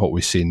season than what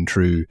we've seen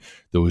through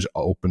those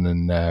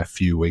opening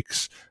few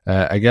weeks.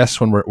 I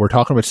guess when we're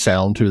talking about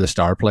selling to the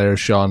star players,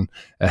 Sean,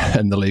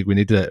 in the league, we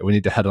need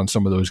to hit on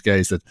some of those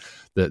guys that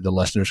the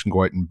listeners can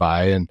go out and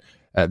buy. And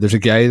there's a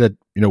guy that,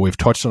 you know, we've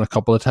touched on a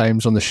couple of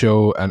times on the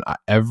show, and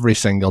every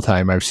single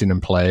time I've seen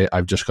him play,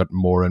 I've just got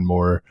more and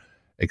more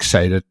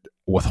excited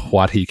with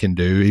what he can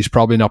do. He's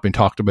probably not been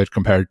talked about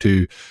compared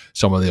to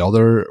some of the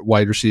other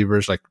wide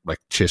receivers like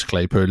Chase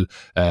Claypool.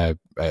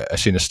 I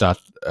seen a stat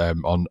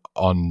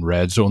on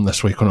Red Zone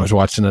this week when I was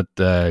watching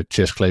it.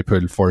 Chase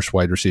Claypool, first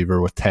wide receiver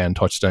with 10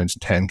 touchdowns in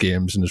 10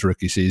 games in his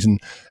rookie season.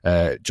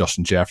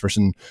 Justin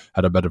Jefferson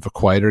had a bit of a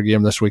quieter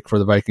game this week for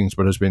the Vikings,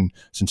 but has been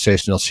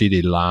sensational.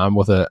 CeeDee Lamb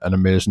with an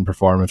amazing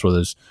performance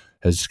with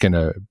his kind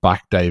of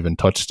back diving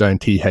touchdown.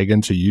 T.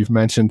 Higgins, who you've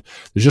mentioned.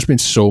 There's just been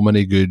so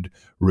many good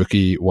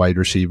rookie wide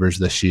receivers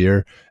this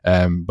year.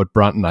 But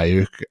Brandon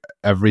Ayuk,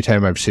 every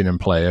time I've seen him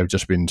play, I've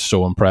just been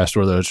so impressed,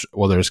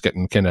 whether it's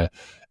getting kind of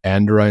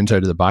end arounds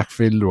out of the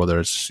backfield, whether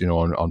it's, you know,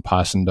 on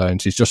passing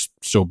downs. He's just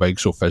so big,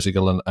 so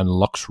physical, and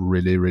looks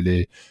really,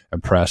 really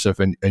impressive.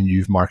 And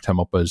you've marked him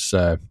up as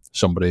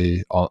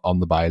somebody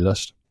on the buy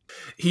list.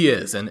 He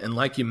is, and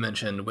like you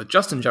mentioned, with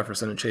Justin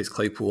Jefferson and Chase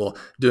Claypool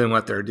doing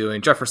what they're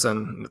doing,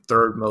 Jefferson,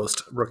 third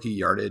most rookie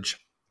yardage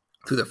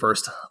through the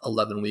first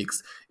 11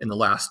 weeks in the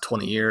last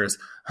 20 years.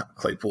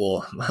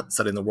 Claypool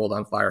setting the world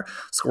on fire,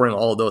 scoring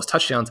all of those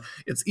touchdowns.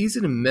 It's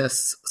easy to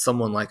miss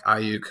someone like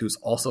Ayuk, who's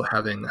also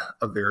having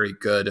a very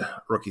good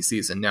rookie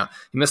season. Now,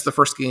 he missed the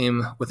first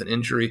game with an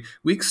injury.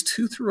 Weeks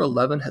 2 through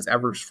 11 has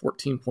averaged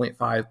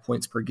 14.5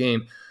 points per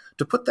game.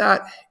 To put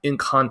that in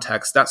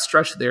context, that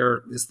stretch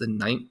there is the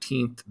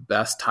 19th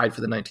best, tied for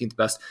the 19th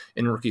best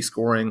in rookie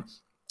scoring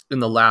in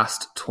the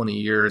last 20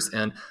 years.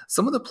 And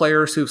some of the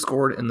players who've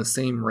scored in the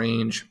same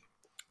range,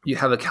 you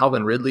have a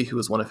Calvin Ridley, who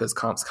was one of his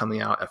comps,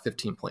 coming out at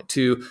 15.2.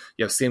 You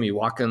have Sammy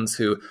Watkins,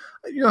 who,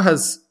 you know,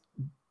 has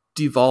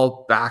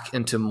devolved back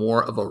into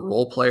more of a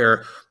role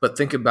player, but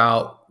think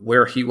about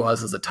where he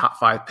was as a top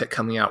 5 pick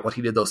coming out, what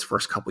he did those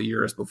first couple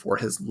years before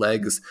his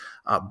legs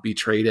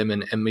betrayed him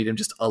and made him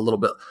just a little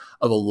bit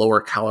of a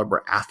lower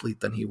caliber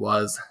athlete than he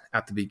was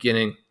at the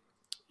beginning.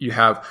 You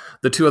have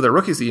the two other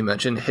rookies that you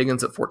mentioned,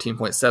 Higgins at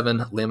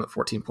 14.7, Lamb at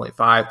 14.5,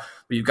 but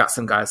you've got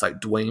some guys like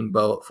Dwayne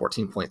Bowe at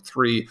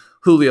 14.3,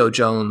 Julio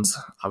Jones,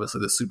 obviously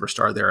the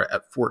superstar there,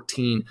 at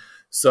 14.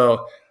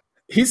 So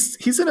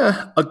he's in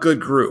a good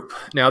group.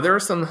 Now, there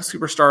are some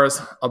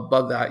superstars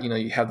above that. You know,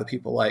 you have the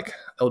people like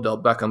Odell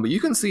Beckham, but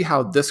you can see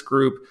how this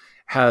group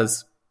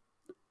has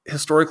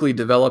historically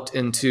developed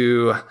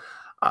into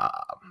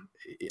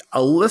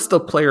a list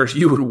of players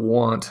you would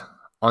want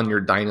on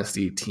your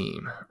dynasty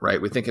team, right?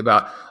 We think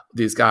about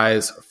these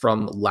guys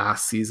from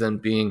last season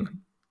being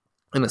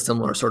in a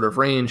similar sort of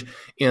range.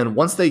 And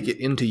once they get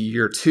into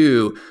year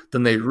 2,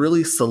 then they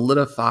really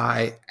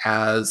solidify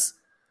as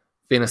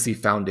fantasy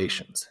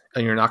foundations,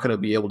 and you're not going to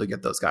be able to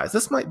get those guys.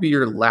 This might be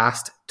your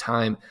last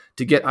time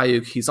to get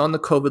Ayuk. He's on the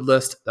COVID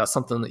list. That's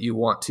something that you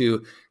want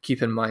to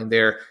keep in mind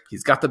there.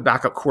 He's got the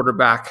backup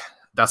quarterback.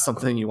 That's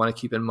something you want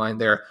to keep in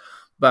mind there.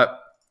 But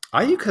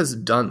Ayuk has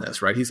done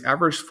this, right? He's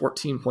averaged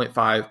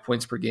 14.5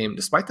 points per game,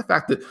 despite the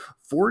fact that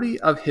 40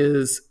 of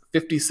his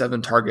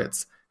 57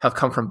 targets have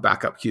come from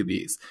backup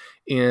QBs.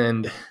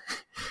 And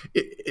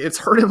it's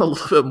hurt him a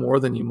little bit more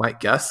than you might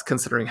guess,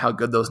 considering how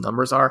good those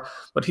numbers are.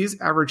 But he's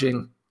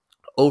averaging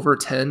over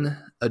 10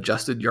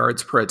 adjusted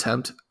yards per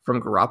attempt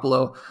from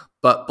Garoppolo,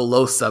 but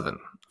below 7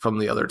 from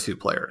the other two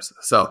players.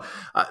 So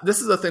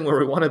this is a thing where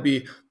we want to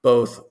be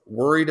both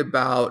worried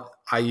about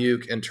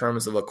Ayuk in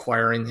terms of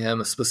acquiring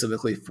him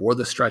specifically for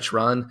the stretch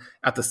run.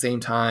 At the same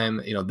time,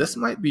 this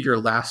might be your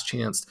last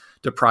chance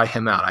to pry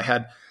him out. I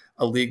had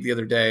a league the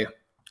other day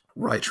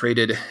where I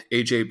traded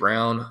A.J.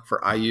 Brown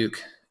for Ayuk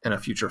and a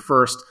future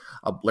first.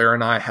 Blair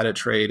and I had a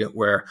trade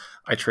where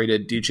I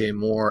traded DJ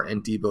Moore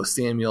and Deebo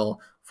Samuel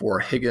for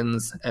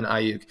Higgins and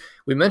Ayuk.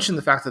 We mentioned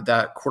the fact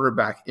that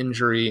quarterback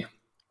injury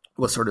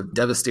was sort of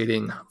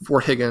devastating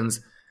for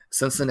Higgins.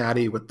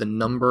 Cincinnati with the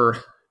number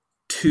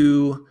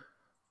 2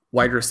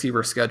 wide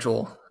receiver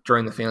schedule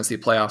during the fantasy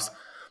playoffs,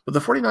 but the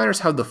 49ers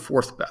have the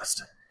 4th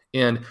best.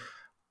 And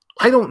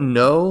I don't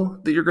know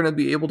that you're going to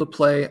be able to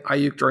play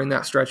Ayuk during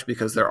that stretch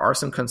because there are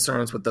some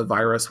concerns with the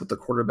virus, with the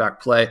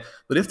quarterback play.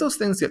 But if those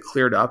things get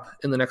cleared up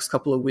in the next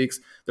couple of weeks,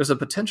 there's a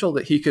potential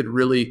that he could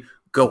really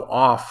go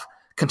off,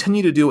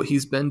 continue to do what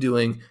he's been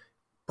doing,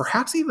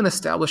 perhaps even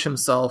establish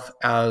himself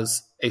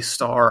as a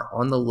star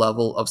on the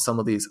level of some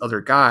of these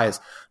other guys,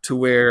 to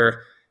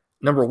where,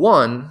 number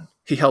one,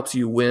 he helps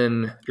you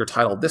win your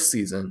title this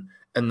season.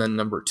 And then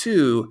number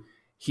 2,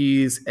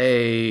 he's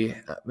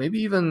maybe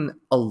even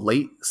a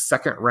late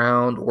 2nd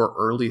round or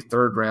early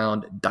 3rd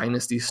round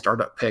dynasty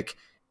startup pick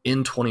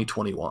in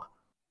 2021.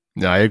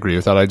 Yeah, I agree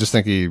with that. I just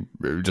think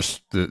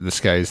the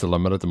sky's the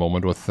limit at the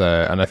moment with,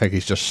 and I think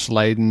he's just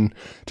sliding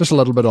just a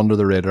little bit under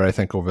the radar, I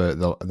think, over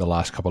the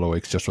last couple of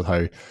weeks, just with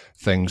how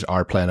things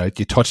are playing out.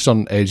 You touched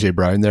on A.J.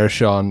 Brown there,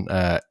 Sean.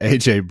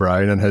 A.J.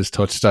 Brown and his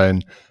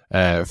touchdown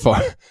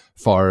for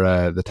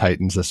the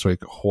Titans this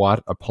week.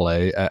 What a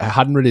play.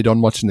 Hadn't really done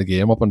much in the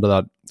game up until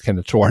that kind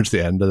of towards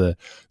the end of the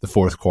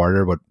 4th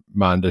quarter, but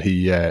man, did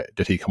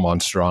he come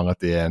on strong at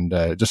the end.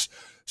 Just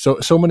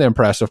so many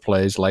impressive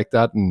plays like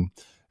that. And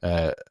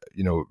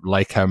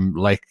like him,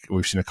 like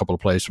we've seen a couple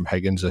of plays from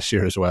Higgins this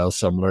year as well,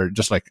 similar,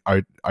 just like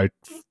out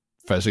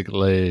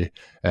physically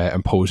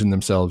imposing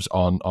themselves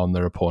on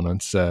their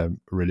opponents.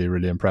 Really,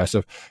 really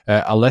impressive.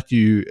 I'll let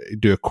you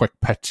do a quick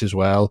pitch as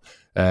well.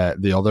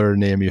 The other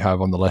name you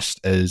have on the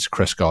list is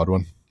Chris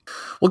Godwin.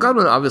 Well,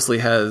 Godwin obviously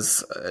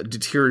has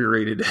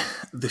deteriorated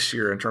this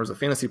year in terms of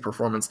fantasy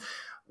performance.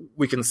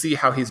 We can see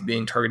how he's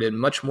being targeted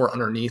much more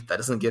underneath. That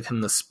doesn't give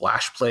him the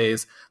splash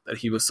plays that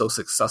he was so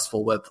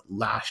successful with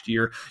last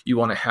year. You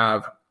want to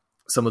have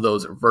some of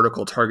those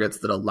vertical targets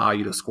that allow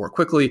you to score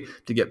quickly,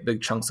 to get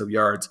big chunks of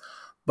yards.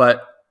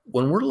 But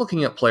when we're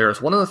looking at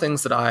players, one of the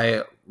things that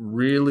I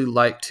really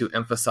like to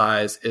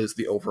emphasize is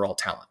the overall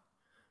talent,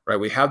 right?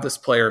 We have this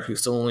player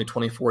who's still only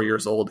 24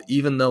 years old.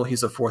 Even though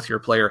he's a 4th-year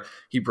player,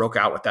 he broke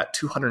out with that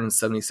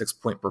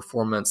 276-point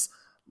performance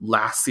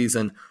last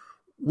season.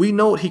 We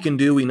know what he can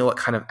do. We know what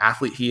kind of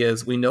athlete he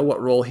is. We know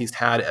what role he's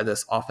had at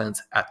this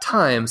offense at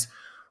times.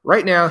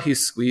 Right now,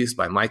 he's squeezed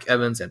by Mike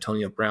Evans,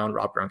 Antonio Brown,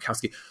 Rob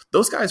Gronkowski.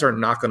 Those guys are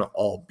not going to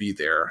all be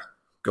there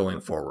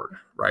going forward,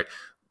 right?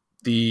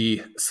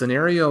 The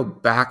scenario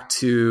back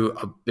to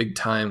a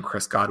big-time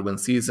Chris Godwin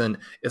season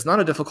is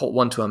not a difficult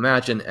one to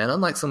imagine. And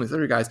unlike some of these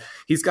other guys,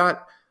 he's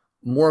got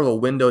more of a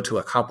window to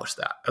accomplish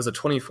that. As a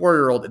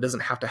 24-year-old, it doesn't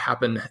have to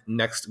happen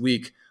next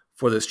week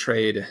for this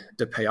trade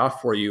to pay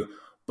off for you,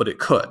 but it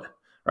could.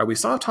 Right, we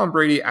saw Tom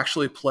Brady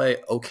actually play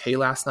okay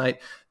last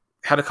night,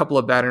 had a couple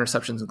of bad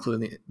interceptions,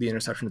 including the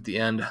interception at the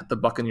end. The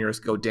Buccaneers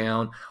go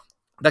down.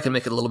 That can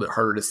make it a little bit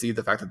harder to see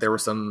the fact that there were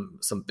some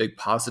big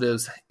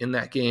positives in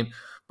that game.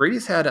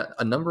 Brady's had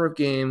a number of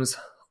games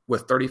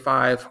with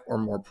 35 or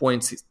more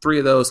points. 3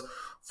 of those,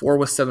 4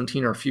 with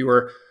 17 or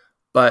fewer.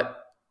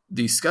 But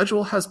the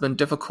schedule has been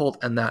difficult,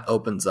 and that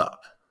opens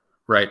up,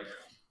 right?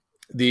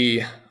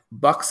 The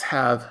Bucs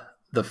have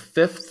the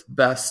 5th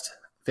best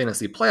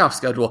fantasy playoff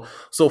schedule.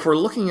 So if we're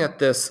looking at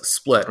this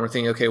split and we're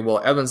thinking, okay, well,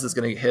 Evans is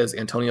going to get his,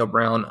 Antonio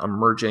Brown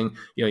emerging,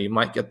 you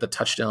might get the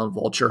touchdown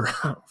vulture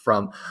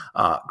from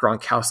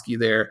Gronkowski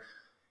there.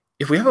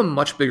 If we have a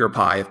much bigger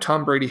pie, if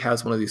Tom Brady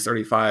has one of these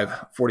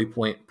 35,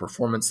 40-point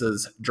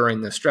performances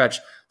during this stretch,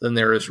 then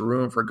there is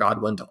room for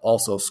Godwin to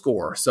also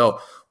score. So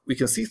we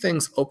can see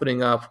things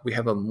opening up. We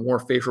have a more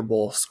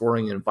favorable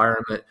scoring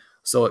environment.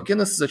 So again,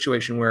 this is a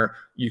situation where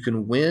you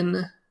can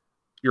win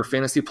your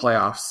fantasy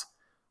playoffs.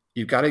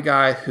 You've got a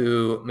guy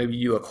who maybe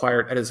you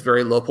acquired at his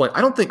very low point.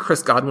 I don't think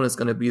Chris Godwin is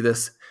going to be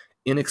this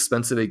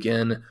inexpensive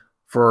again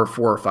for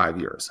 4 or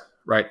 5 years,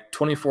 right?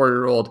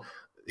 24-year-old,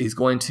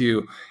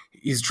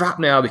 he's dropped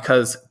now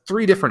because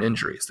 3 different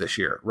injuries this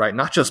year, right?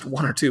 Not just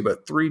 1 or 2,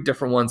 but 3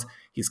 different ones.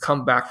 He's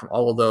come back from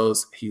all of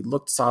those. He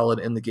looked solid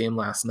in the game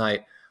last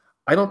night.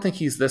 I don't think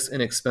he's this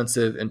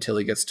inexpensive until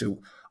he gets to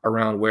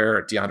around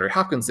where DeAndre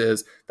Hopkins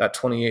is, that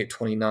 28,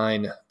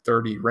 29,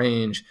 30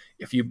 range.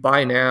 If you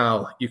buy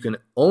now, you can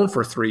own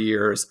for 3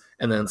 years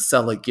and then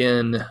sell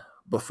again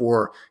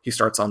before he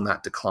starts on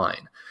that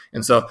decline.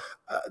 And so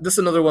this is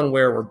another one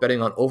where we're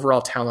betting on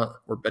overall talent,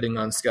 we're betting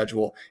on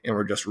schedule, and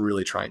we're just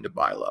really trying to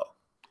buy low.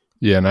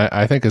 Yeah, and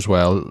I think as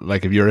well,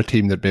 like if you're a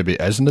team that maybe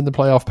isn't in the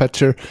playoff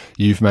picture,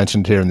 you've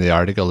mentioned here in the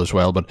article as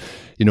well, but,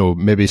 you know,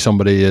 maybe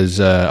somebody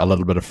is a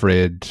little bit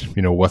afraid,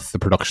 you know, with the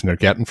production they're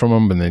getting from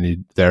them,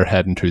 and they're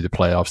heading to the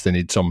playoffs, they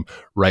need some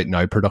right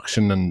now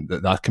production, and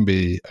that can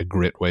be a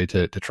great way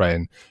to try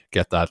and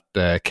get that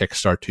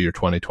kickstart to your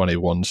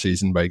 2021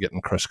 season by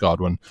getting Chris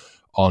Godwin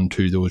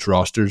onto those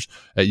rosters.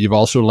 You've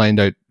also lined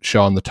out,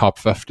 Sean, the top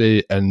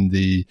 50 in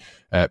the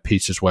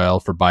piece as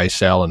well for buy,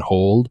 sell, and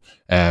hold,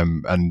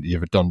 and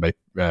you've done by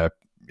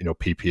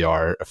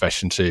PPR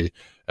efficiency,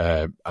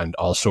 and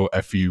also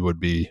if you would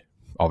be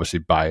obviously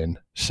buying,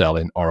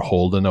 selling, or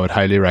holding. I would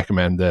highly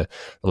recommend the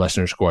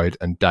listeners go out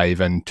and dive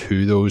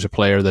into those. A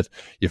player that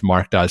you've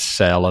marked as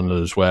selling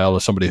it as well,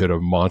 as somebody who had a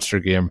monster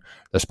game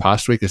this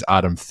past week, is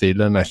Adam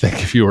Thielen. I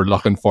think if you were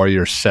looking for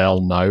your sell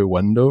now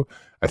window,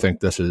 I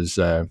think this is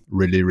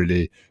really,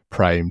 really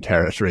prime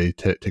territory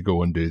to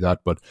go and do that.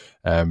 But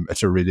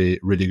it's a really,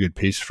 really good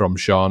piece from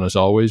Sean, as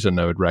always, and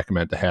I would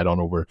recommend to head on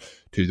over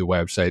to the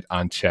website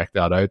and check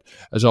that out.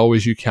 As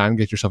always, you can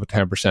get yourself a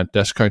 10%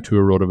 discount to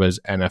a RotoViz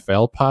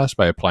NFL Pass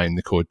by applying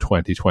the code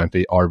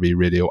 2020 RV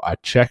Radio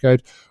at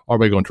checkout, or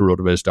by going to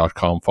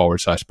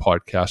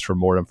rotoviz.com/podcast for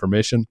more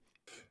information.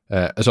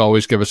 As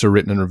always, give us a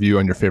written review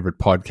on your favorite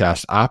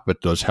podcast app.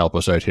 It does help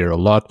us out here a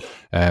lot.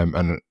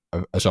 And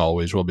as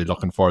always, we'll be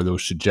looking for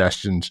those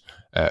suggestions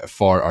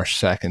for our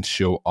second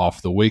show of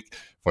the week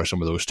for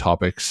some of those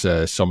topics.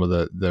 Some of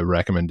the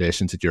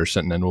recommendations that you're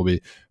sending in, we'll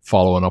be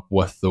following up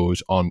with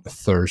those on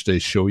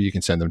Thursday's show. You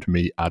can send them to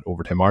me at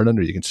Overtime Ireland,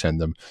 or you can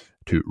send them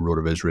to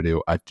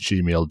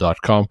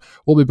rotovizradio@gmail.com.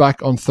 We'll be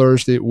back on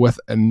Thursday with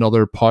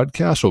another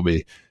podcast. We'll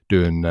be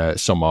doing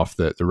some of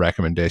the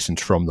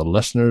recommendations from the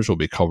listeners. We'll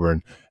be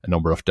covering a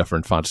number of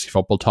different fantasy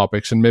football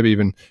topics, and maybe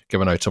even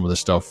giving out some of the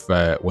stuff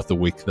with the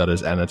week that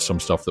is in it,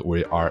 some stuff that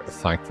we are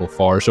thankful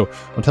for. So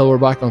until we're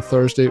back on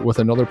Thursday with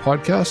another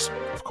podcast,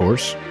 of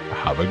course,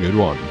 have a good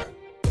one.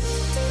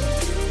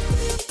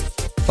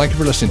 Thank you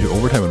for listening to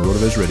Overtime on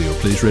RotoViz Radio.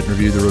 Please rate and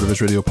review the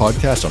RotoViz Radio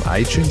podcast on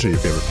iTunes or your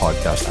favorite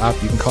podcast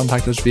app. You can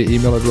contact us via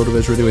email at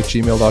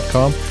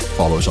rotovizradio@gmail.com.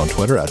 Follow us on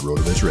Twitter at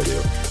RotoViz Radio.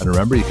 And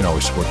remember, you can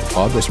always support the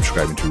pod by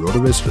subscribing to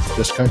RotoViz with a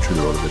discount through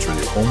the RotoViz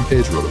Radio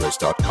homepage,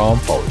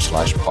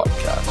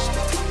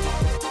 rotoviz.com/podcast.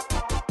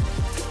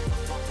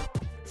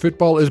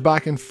 Football is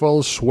back in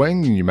full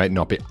swing. You might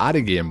not be at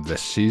a game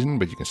this season,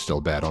 but you can still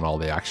bet on all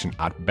the action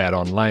at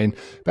BetOnline.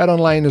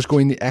 BetOnline is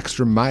going the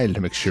extra mile to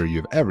make sure you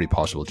have every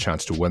possible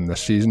chance to win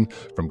this season.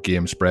 From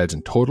game spreads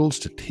and totals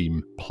to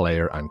team,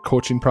 player, and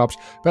coaching props,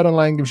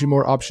 BetOnline gives you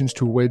more options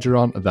to wager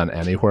on than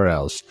anywhere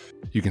else.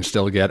 You can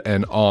still get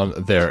in on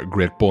their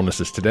great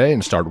bonuses today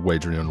and start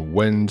wagering on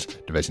wins,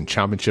 division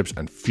championships,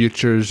 and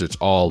futures. It's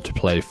all to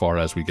play for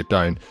as we get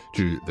down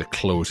to the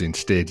closing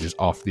stages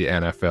of the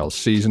NFL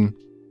season.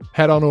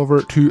 Head on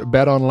over to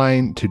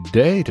BetOnline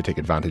today to take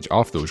advantage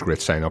of those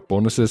great sign-up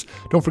bonuses.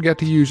 Don't forget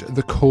to use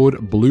the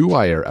code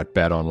BLUEWIRE at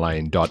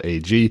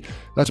betonline.ag.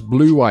 That's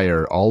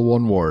BLUEWIRE, all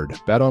one word.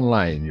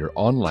 BetOnline, your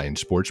online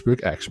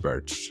sportsbook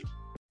experts.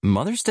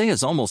 Mother's Day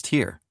is almost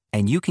here,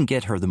 and you can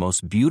get her the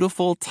most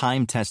beautiful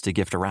time-tested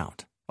gift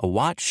around. A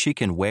watch she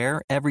can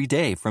wear every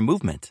day from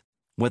Movement.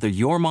 Whether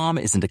your mom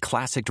is into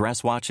classic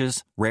dress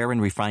watches, rare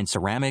and refined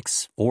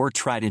ceramics, or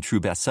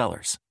tried-and-true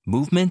bestsellers,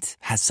 Movement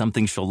has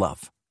something she'll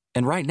love.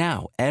 And right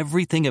now,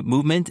 everything at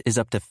Movement is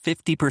up to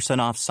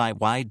 50% off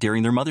site-wide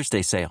during their Mother's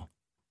Day sale.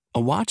 A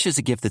watch is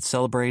a gift that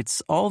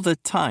celebrates all the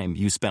time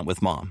you spent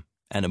with mom.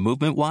 And a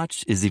Movement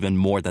watch is even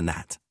more than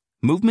that.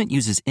 Movement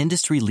uses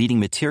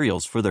industry-leading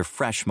materials for their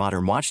fresh,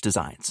 modern watch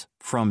designs.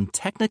 From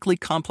technically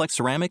complex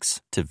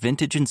ceramics to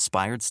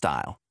vintage-inspired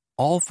style.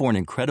 All for an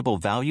incredible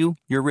value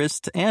your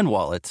wrist and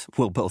wallet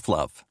will both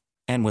love.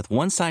 And with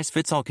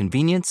one-size-fits-all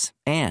convenience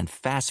and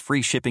fast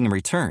free shipping and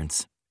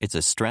returns, it's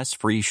a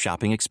stress-free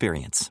shopping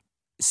experience.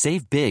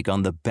 Save big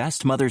on the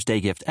best Mother's Day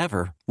gift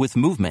ever with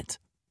Movement.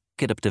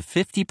 Get up to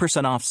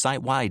 50% off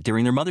site-wide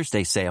during their Mother's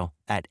Day sale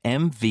at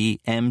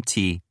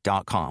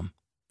MVMT.com.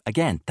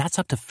 Again, that's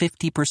up to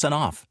 50%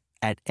 off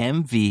at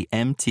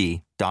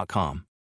MVMT.com.